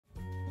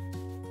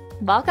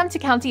Welcome to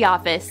County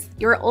Office,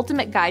 your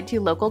ultimate guide to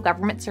local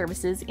government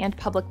services and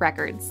public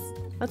records.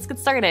 Let's get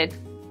started.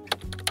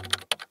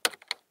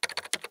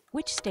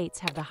 Which states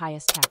have the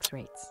highest tax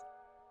rates?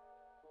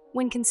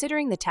 When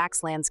considering the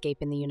tax landscape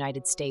in the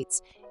United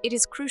States, it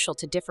is crucial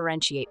to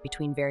differentiate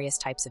between various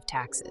types of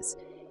taxes,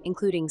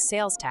 including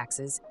sales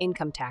taxes,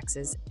 income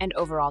taxes, and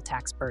overall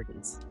tax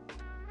burdens.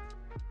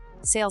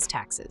 Sales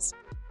taxes.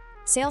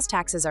 Sales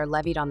taxes are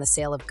levied on the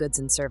sale of goods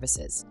and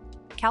services.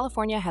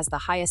 California has the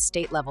highest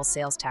state-level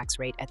sales tax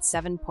rate at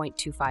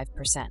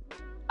 7.25%.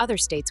 Other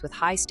states with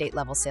high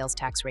state-level sales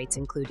tax rates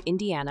include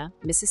Indiana,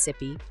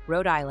 Mississippi,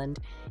 Rhode Island,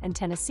 and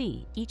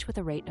Tennessee, each with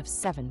a rate of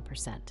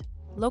 7%.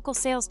 Local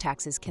sales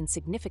taxes can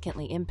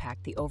significantly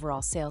impact the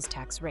overall sales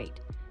tax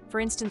rate. For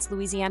instance,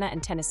 Louisiana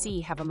and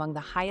Tennessee have among the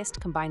highest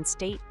combined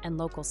state and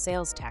local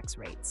sales tax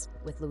rates,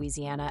 with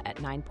Louisiana at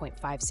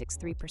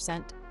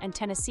 9.563% and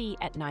Tennessee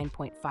at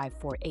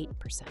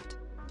 9.548%.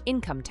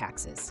 Income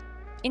taxes.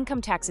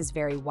 Income taxes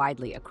vary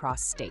widely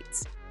across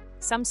states.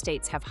 Some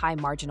states have high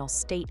marginal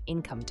state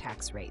income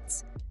tax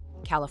rates.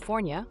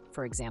 California,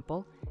 for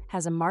example,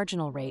 has a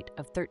marginal rate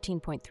of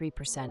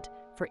 13.3%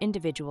 for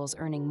individuals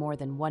earning more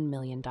than $1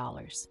 million.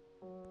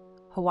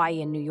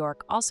 Hawaii and New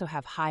York also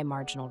have high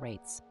marginal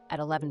rates at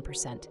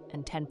 11%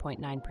 and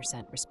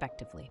 10.9%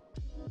 respectively.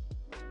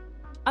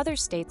 Other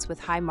states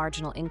with high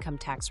marginal income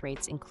tax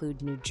rates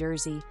include New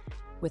Jersey,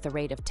 with a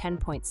rate of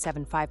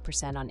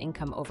 10.75% on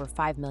income over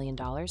 $5 million,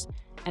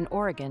 and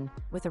Oregon,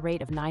 with a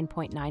rate of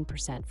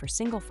 9.9% for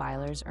single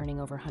filers earning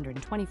over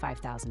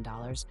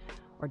 $125,000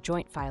 or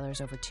joint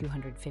filers over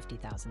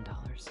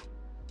 $250,000.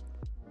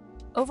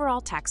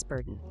 Overall tax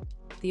burden.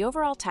 The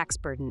overall tax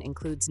burden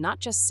includes not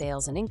just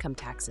sales and income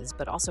taxes,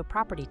 but also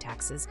property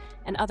taxes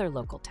and other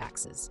local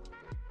taxes.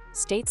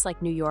 States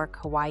like New York,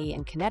 Hawaii,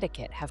 and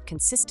Connecticut have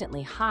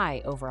consistently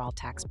high overall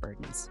tax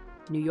burdens.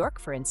 New York,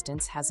 for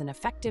instance, has an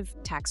effective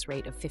tax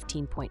rate of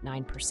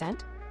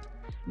 15.9%,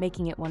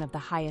 making it one of the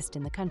highest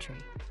in the country.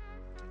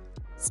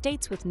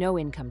 States with no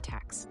income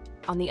tax.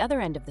 On the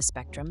other end of the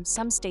spectrum,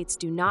 some states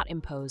do not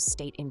impose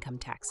state income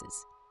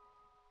taxes.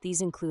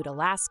 These include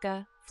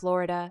Alaska,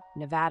 Florida,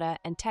 Nevada,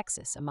 and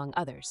Texas, among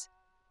others.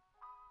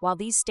 While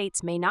these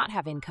states may not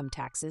have income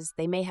taxes,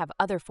 they may have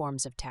other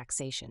forms of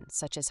taxation,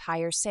 such as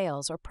higher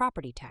sales or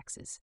property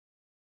taxes.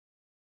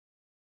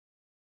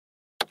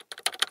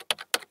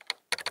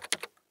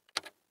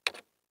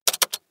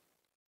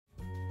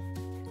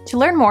 To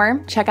learn more,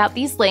 check out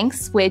these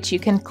links, which you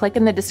can click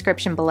in the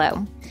description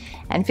below.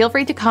 And feel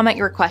free to comment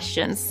your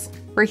questions.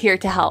 We're here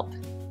to help.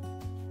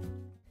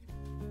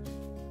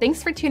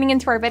 Thanks for tuning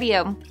into our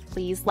video.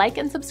 Please like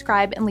and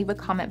subscribe and leave a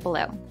comment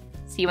below.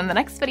 See you in the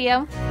next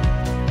video.